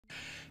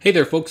Hey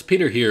there folks,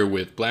 Peter here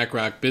with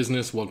BlackRock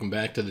Business. Welcome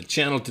back to the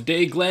channel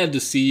today. Glad to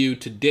see you.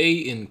 Today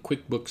in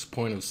QuickBooks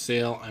Point of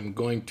Sale, I'm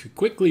going to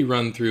quickly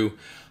run through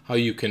how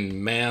you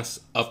can mass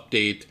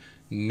update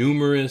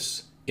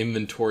numerous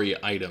inventory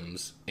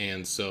items.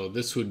 And so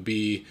this would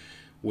be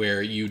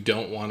where you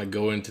don't want to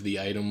go into the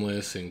item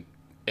list and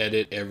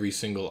edit every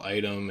single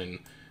item and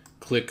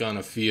click on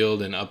a field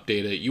and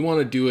update it. You want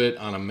to do it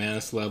on a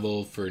mass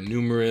level for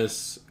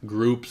numerous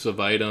groups of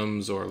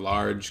items or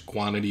large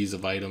quantities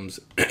of items.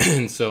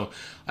 And so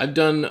I've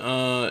done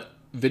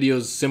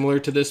videos similar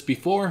to this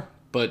before,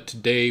 but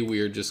today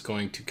we are just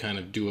going to kind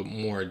of do a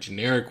more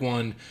generic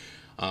one.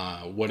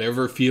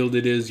 Whatever field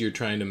it is you're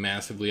trying to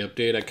massively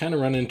update. I kind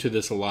of run into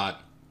this a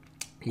lot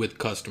with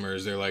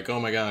customers. They're like, oh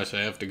my gosh,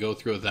 I have to go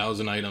through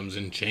 1,000 items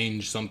and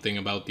change something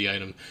about the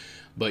item.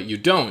 But you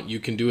don't. You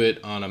can do it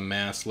on a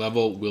mass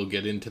level. We'll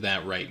get into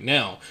that right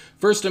now.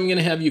 First, I'm going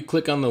to have you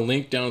click on the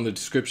link down in the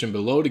description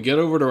below to get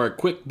over to our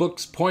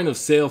QuickBooks Point of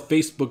Sale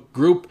Facebook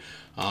group.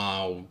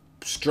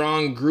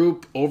 Strong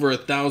group, over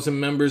 1,000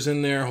 members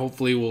in there.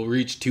 Hopefully we'll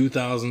reach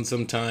 2,000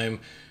 sometime.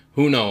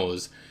 Who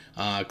knows?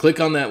 Click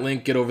on that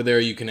link, get over there.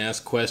 You can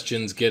ask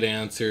questions, get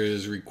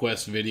answers,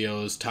 request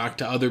videos, talk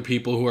to other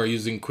people who are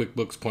using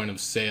QuickBooks Point of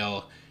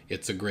Sale.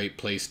 It's a great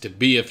place to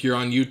be. If you're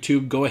on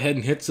YouTube, go ahead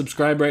and hit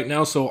subscribe right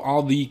now so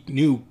all the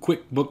new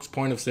QuickBooks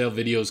Point of Sale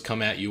videos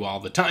come at you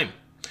all the time.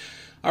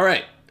 All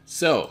right,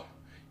 so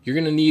you're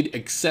going to need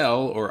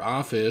Excel or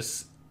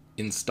Office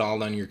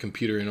installed on your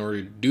computer in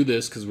order to do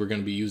this, because we're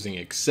going to be using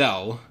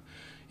Excel.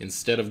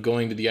 Instead of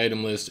going to the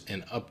item list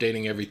and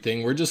updating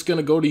everything, we're just going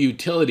to go to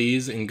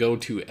Utilities and go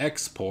to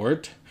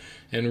Export.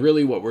 And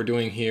really what we're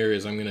doing here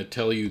is I'm going to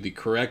tell you the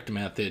correct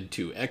method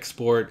to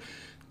export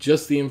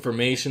just the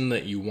information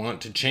that you want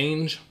to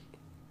change,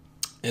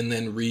 and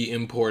then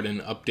re-import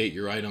and update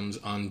your items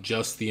on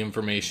just the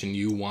information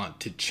you want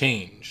to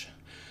change.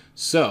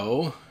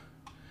 So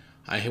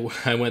I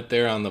went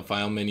there on the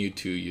file menu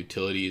to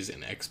Utilities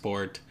and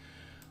Export.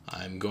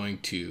 I'm going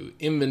to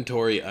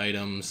Inventory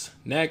Items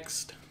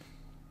next.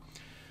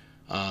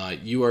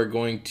 You are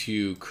going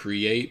to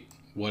create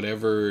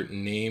whatever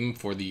name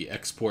for the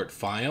export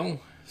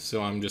file.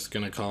 So I'm just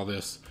going to call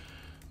this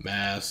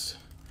Mass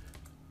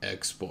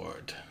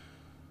Export.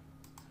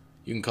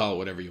 You can call it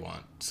whatever you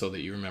want so that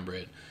you remember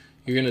it.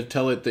 You're going to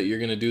tell it that you're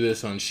going to do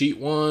this on sheet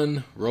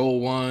 1, row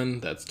 1.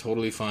 That's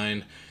totally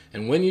fine.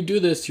 And when you do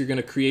this, you're going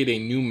to create a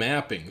new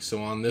mapping. So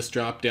on this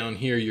drop down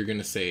here, you're going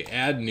to say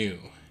add new.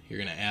 You're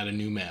going to add a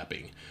new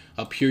mapping.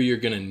 Up here, you're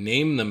going to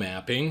name the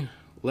mapping.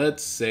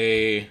 Let's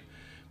say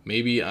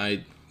maybe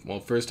well,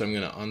 first I'm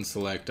going to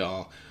unselect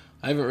all.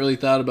 I haven't really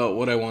thought about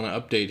what I want to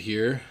update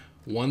here.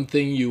 One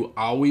thing you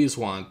always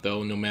want,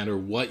 though, no matter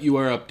what you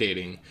are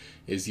updating,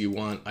 is you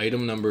want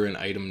item number and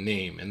item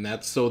name. And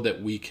that's so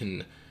that we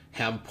can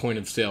have Point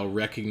of Sale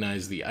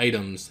recognize the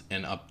items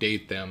and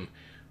update them.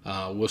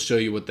 We'll show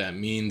you what that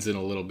means in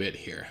a little bit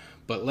here.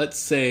 But let's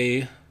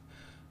say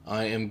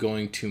I am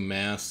going to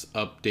mass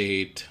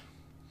update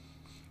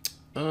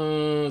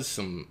I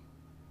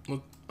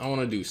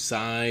want to do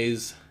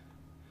size.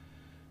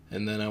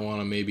 And then I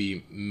want to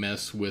maybe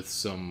mess with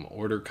some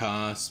order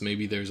costs.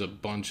 Maybe there's a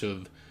bunch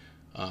of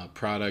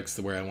products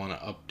where I want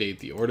to update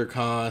the order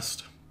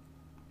cost.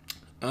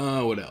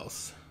 What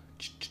else?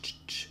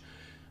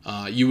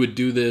 You would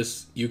do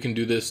this. You can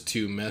do this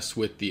to mess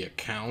with the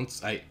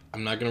accounts.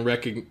 I'm not going to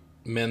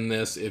recommend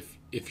this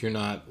if you're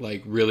not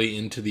like really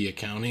into the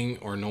accounting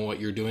or know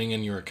what you're doing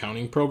in your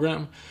accounting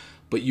program.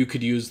 But you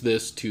could use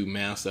this to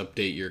mass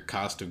update your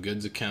cost of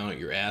goods account,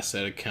 your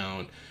asset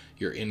account,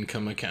 your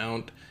income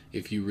account,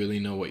 if you really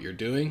know what you're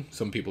doing.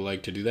 Some people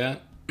like to do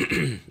that.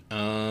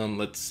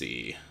 Let's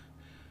see.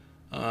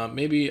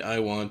 Maybe I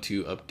want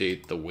to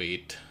update the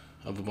weight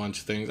of a bunch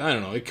of things. I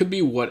don't know. It could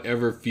be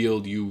whatever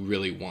field you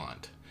really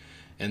want.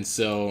 And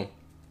so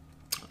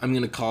I'm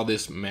going to call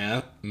this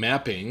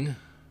mapping,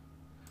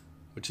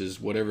 which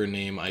is whatever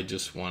name I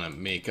just want to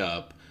make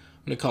up.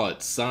 I'm going to call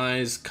it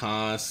size,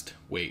 cost,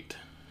 weight.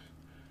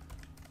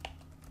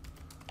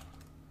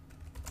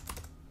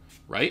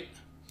 Right?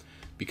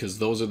 Because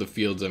those are the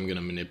fields I'm going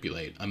to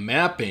manipulate. A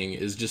mapping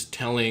is just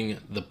telling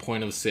the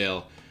Point of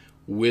Sale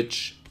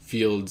which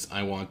fields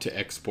I want to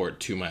export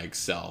to my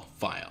Excel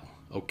file.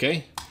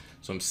 Okay?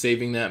 So I'm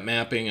saving that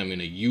mapping. I'm going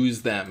to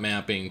use that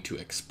mapping to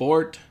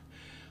export.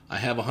 I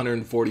have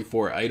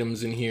 144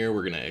 items in here.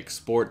 We're going to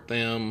export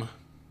them.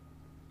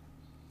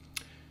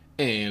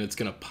 And it's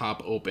going to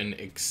pop open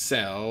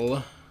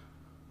Excel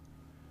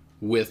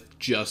with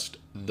just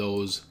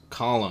those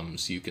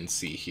columns you can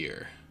see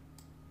here.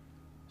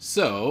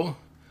 So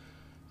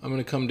I'm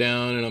going to come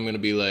down and I'm going to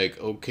be like,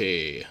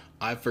 okay,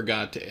 I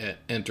forgot to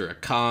enter a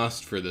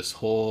cost for this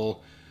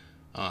whole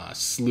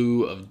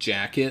slew of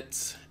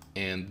jackets.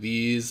 And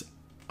these,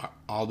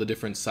 all the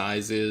different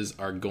sizes,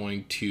 are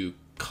going to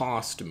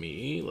cost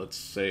me, let's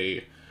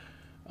say,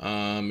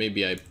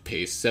 maybe I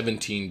pay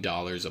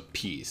 $17 a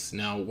piece.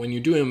 Now, when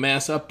you're doing a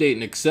mass update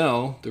in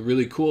Excel, the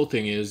really cool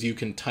thing is you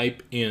can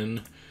type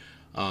in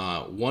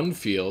one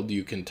field,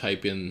 you can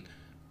type in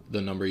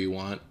the number you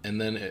want,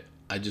 and then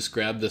I just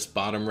grab this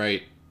bottom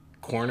right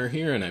corner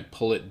here and I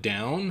pull it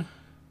down,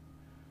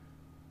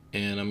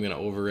 and I'm going to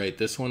overwrite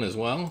this one as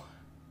well.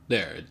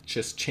 There, it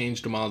just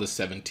changed them all to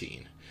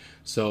 17.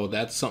 So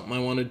that's something I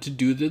wanted to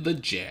do to the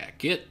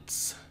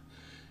jackets.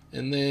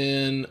 And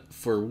then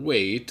for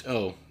weight,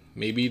 oh,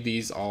 maybe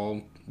these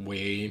all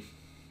weigh,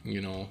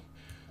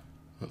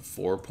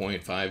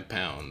 4.5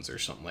 pounds or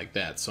something like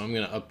that. So I'm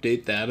going to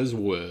update that as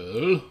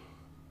well.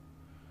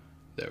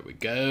 There we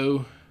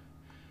go.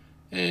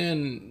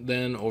 And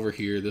then over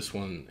here, this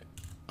one,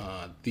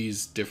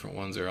 these different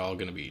ones are all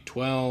going to be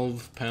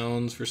 12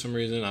 pounds for some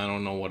reason. I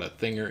don't know what a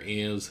thinger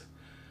is,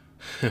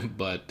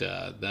 but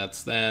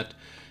that's that.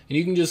 And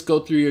you can just go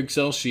through your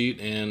Excel sheet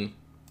and,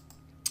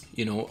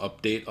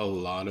 update a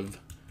lot of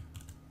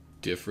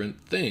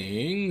different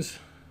things.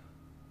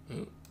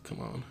 Oh,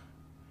 come on.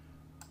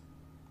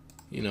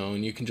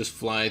 And you can just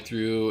fly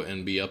through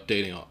and be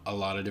updating a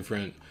lot of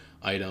different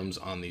items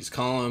on these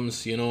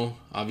columns.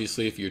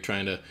 Obviously if you're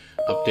trying to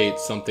update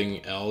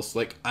something else,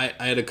 like I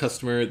had a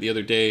customer the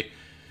other day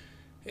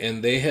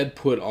and they had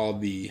put all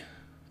the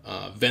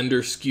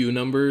vendor SKU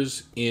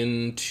numbers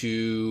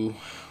into,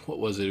 what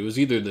was it? It was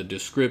either the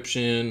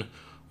description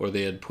or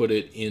they had put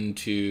it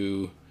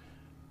into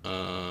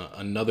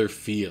another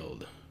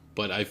field.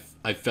 But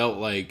I felt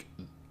like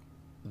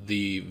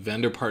the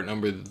vendor part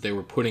number that they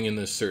were putting in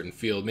this certain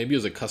field, maybe it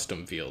was a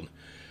custom field,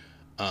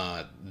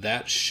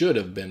 that should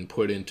have been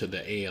put into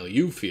the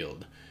ALU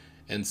field.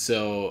 And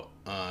so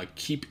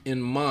keep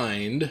in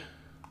mind,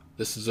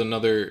 this is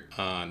another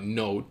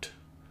note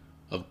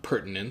of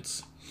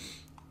pertinence,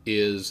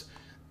 is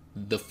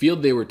the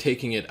field they were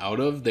taking it out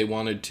of, they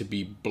wanted to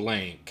be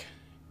blank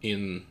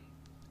in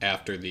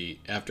after the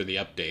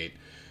update,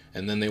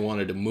 and then they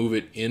wanted to move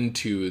it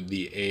into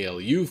the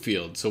ALU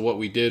field. So what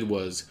we did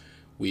was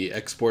we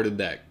exported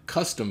that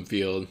custom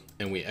field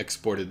and we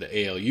exported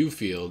the ALU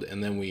field,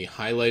 and then we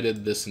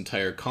highlighted this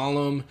entire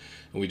column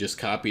and we just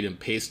copied and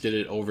pasted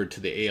it over to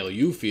the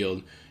ALU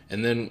field,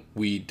 and then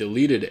we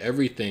deleted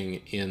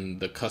everything in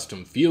the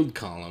custom field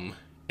column.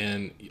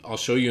 And I'll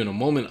show you in a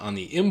moment on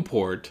the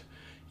import,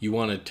 you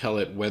want to tell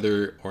it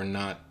whether or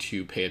not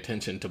to pay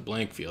attention to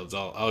blank fields.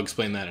 I'll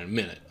explain that in a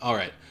minute. All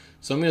right,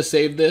 so I'm going to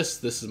save this.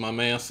 This is my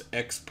mass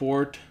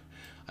export.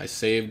 I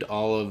saved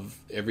all of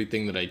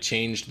everything that I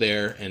changed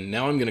there, and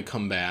now I'm going to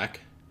come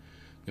back.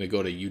 I'm going to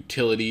go to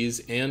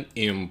Utilities and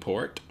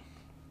Import,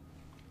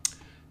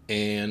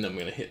 and I'm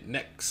going to hit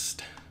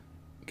Next.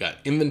 Got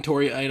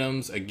inventory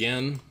items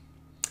again.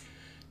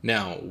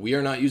 Now, we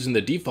are not using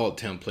the default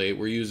template.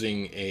 We're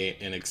using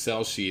an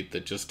Excel sheet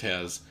that just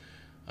has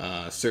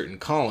certain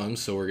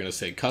columns, so we're going to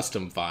say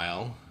Custom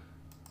File.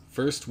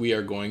 First, we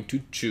are going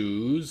to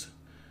choose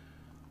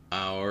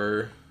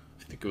our,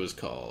 I think it was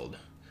called,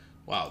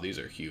 wow, these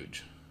are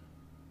huge.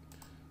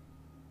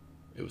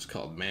 It was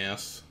called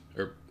Mass,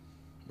 or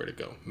where'd it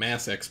go?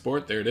 Mass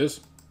Export, there it is.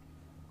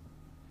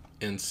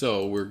 And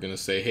so we're going to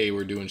say, hey,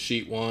 we're doing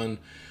sheet 1.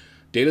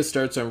 Data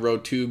starts on row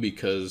 2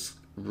 because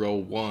row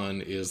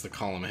 1 is the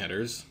column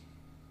headers.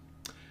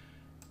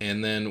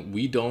 And then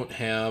we don't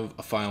have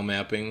a file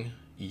mapping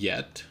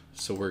yet,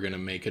 so we're going to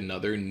make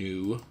another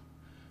new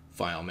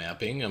file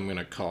mapping. I'm going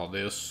to call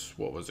this,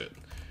 what was it?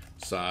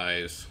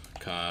 Size,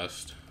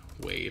 cost,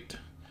 weight.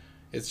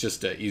 It's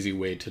just an easy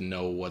way to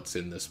know what's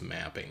in this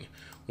mapping.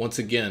 Once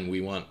again,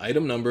 we want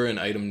item number and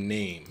item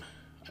name.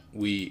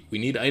 We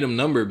need item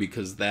number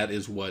because that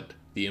is what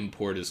the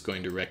import is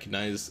going to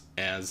recognize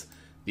as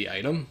the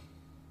item,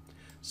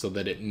 so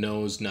that it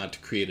knows not to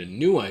create a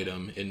new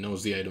item. It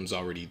knows the item's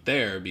already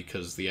there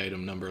because the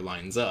item number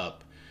lines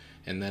up,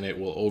 and then it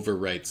will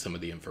overwrite some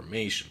of the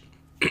information.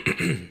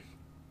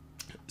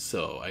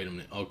 So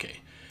item, okay.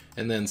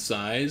 And then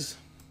size,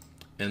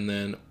 and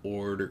then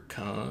order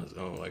cost.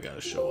 Oh, I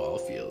gotta show all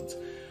fields.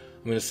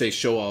 I'm gonna say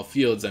show all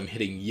fields. I'm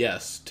hitting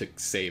yes to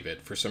save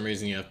it. For some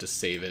reason you have to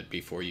save it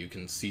before you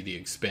can see the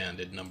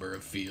expanded number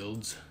of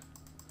fields.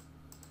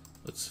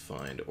 Let's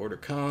find order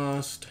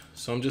cost.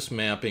 So I'm just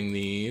mapping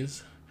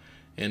these.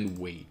 And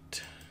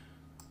weight.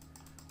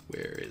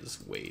 Where is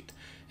weight?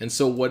 And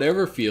so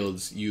whatever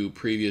fields you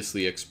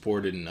previously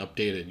exported and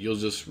updated, you'll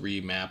just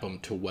remap them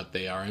to what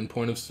they are in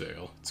point of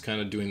sale. It's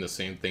kind of doing the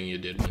same thing you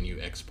did when you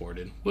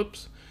exported.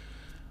 Whoops.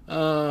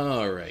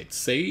 All right,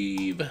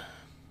 save.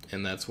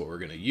 And that's what we're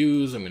going to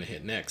use. I'm going to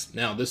hit next.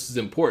 Now this is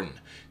important.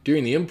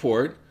 During the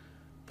import,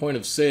 point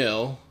of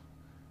sale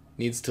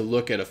needs to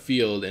look at a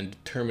field and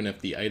determine if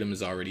the item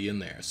is already in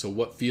there. So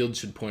what field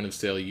should point of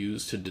sale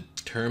use to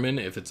determine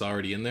if it's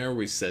already in there?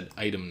 We said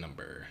item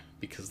number,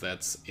 because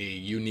that's a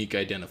unique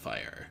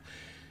identifier.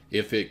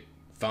 If it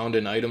found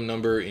an item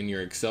number in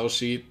your Excel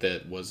sheet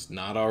that was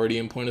not already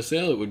in point of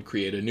sale, it would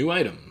create a new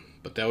item.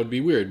 But that would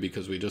be weird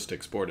because we just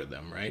exported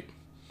them, right?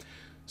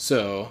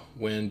 So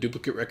when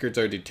duplicate records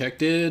are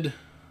detected,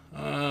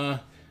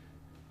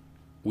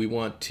 we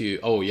want to,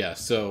 oh yeah,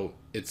 so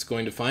it's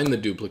going to find the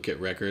duplicate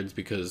records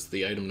because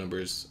the item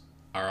numbers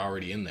are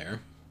already in there.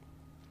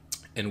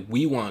 And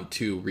we want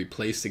to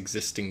replace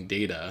existing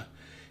data,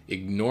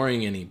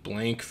 ignoring any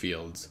blank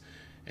fields.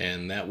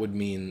 And that would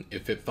mean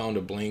if it found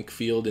a blank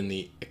field in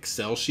the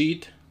Excel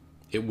sheet,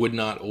 it would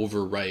not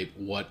overwrite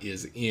what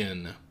is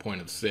in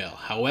point of sale.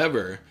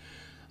 However,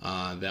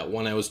 that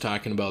one I was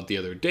talking about the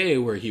other day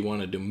where he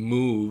wanted to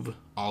move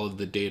all of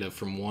the data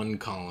from one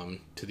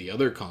column, to the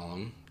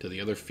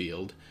other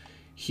field,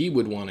 he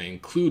would want to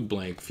include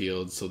blank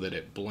fields so that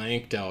it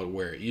blanked out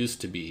where it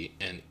used to be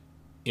and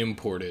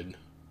imported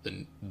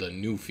the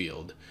new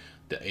field,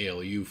 the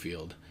ALU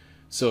field.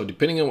 So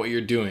depending on what you're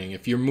doing,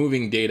 if you're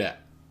moving data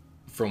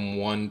from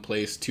one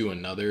place to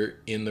another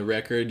in the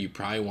record, you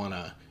probably want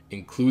to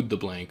include the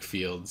blank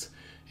fields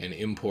and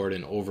import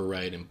and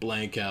overwrite and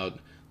blank out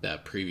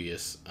that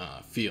previous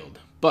field.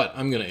 But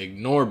I'm going to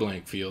ignore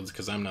blank fields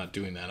because I'm not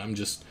doing that.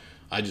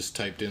 I just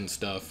typed in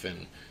stuff,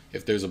 and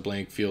if there's a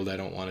blank field, I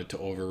don't want it to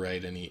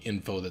overwrite any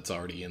info that's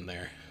already in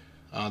there.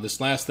 This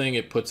last thing,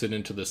 it puts it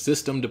into the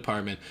system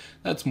department.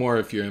 That's more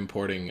if you're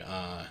importing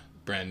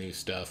brand new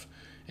stuff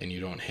and you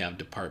don't have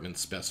departments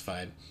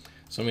specified.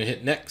 So I'm going to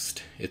hit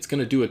next. It's going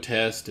to do a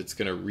test, it's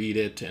going to read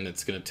it, and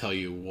it's going to tell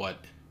you what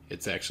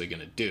it's actually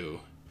going to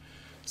do.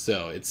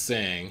 So it's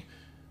saying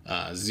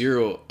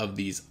 0 of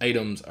these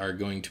items are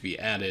going to be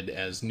added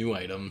as new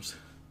items,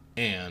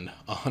 and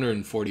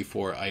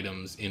 144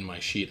 items in my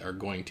sheet are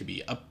going to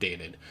be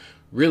updated.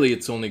 Really,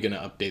 it's only going to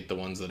update the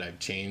ones that I've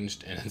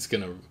changed, and it's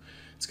going to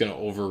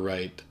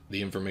overwrite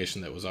the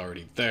information that was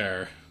already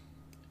there.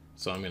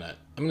 So I'm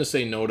gonna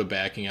say no to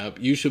backing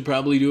up. You should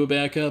probably do a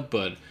backup,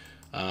 but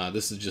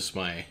this is just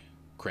my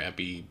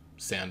crappy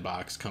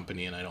sandbox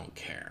company and I don't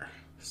care.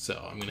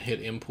 So I'm gonna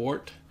hit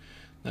import.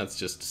 That's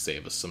just to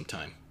save us some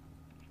time.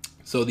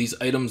 So these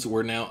items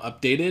were now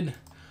updated.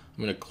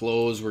 I'm gonna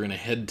close, we're gonna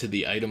head to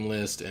the item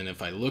list, and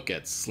if I look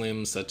at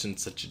slim such and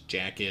such a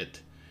jacket,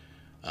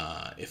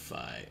 if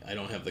I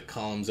don't have the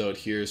columns out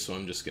here, so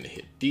I'm just gonna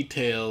hit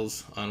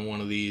details on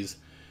one of these,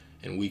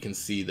 and we can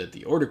see that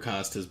the order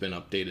cost has been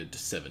updated to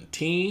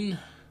 17,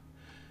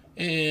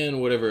 and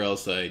whatever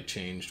else I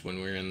changed when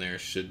we were in there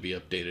should be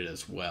updated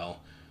as well.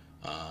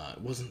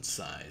 It wasn't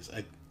size.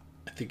 I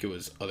think it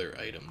was other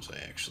items I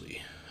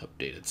actually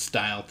updated.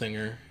 Style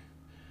thinger.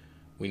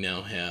 We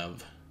now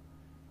have,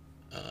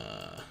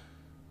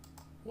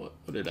 what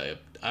did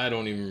I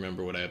don't even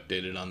remember what I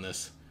updated on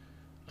this.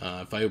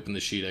 If I open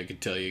the sheet, I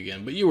could tell you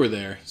again, but you were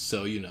there,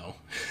 so you know.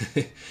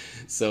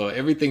 So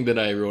everything that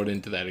I wrote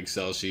into that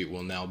Excel sheet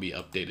will now be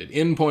updated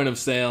in point of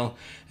sale,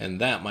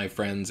 and that, my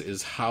friends,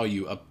 is how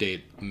you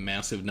update a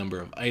massive number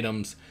of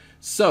items.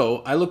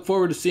 So I look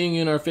forward to seeing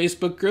you in our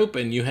Facebook group,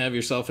 and you have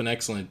yourself an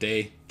excellent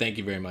day. Thank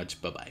you very much.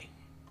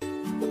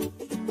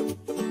 Bye-bye.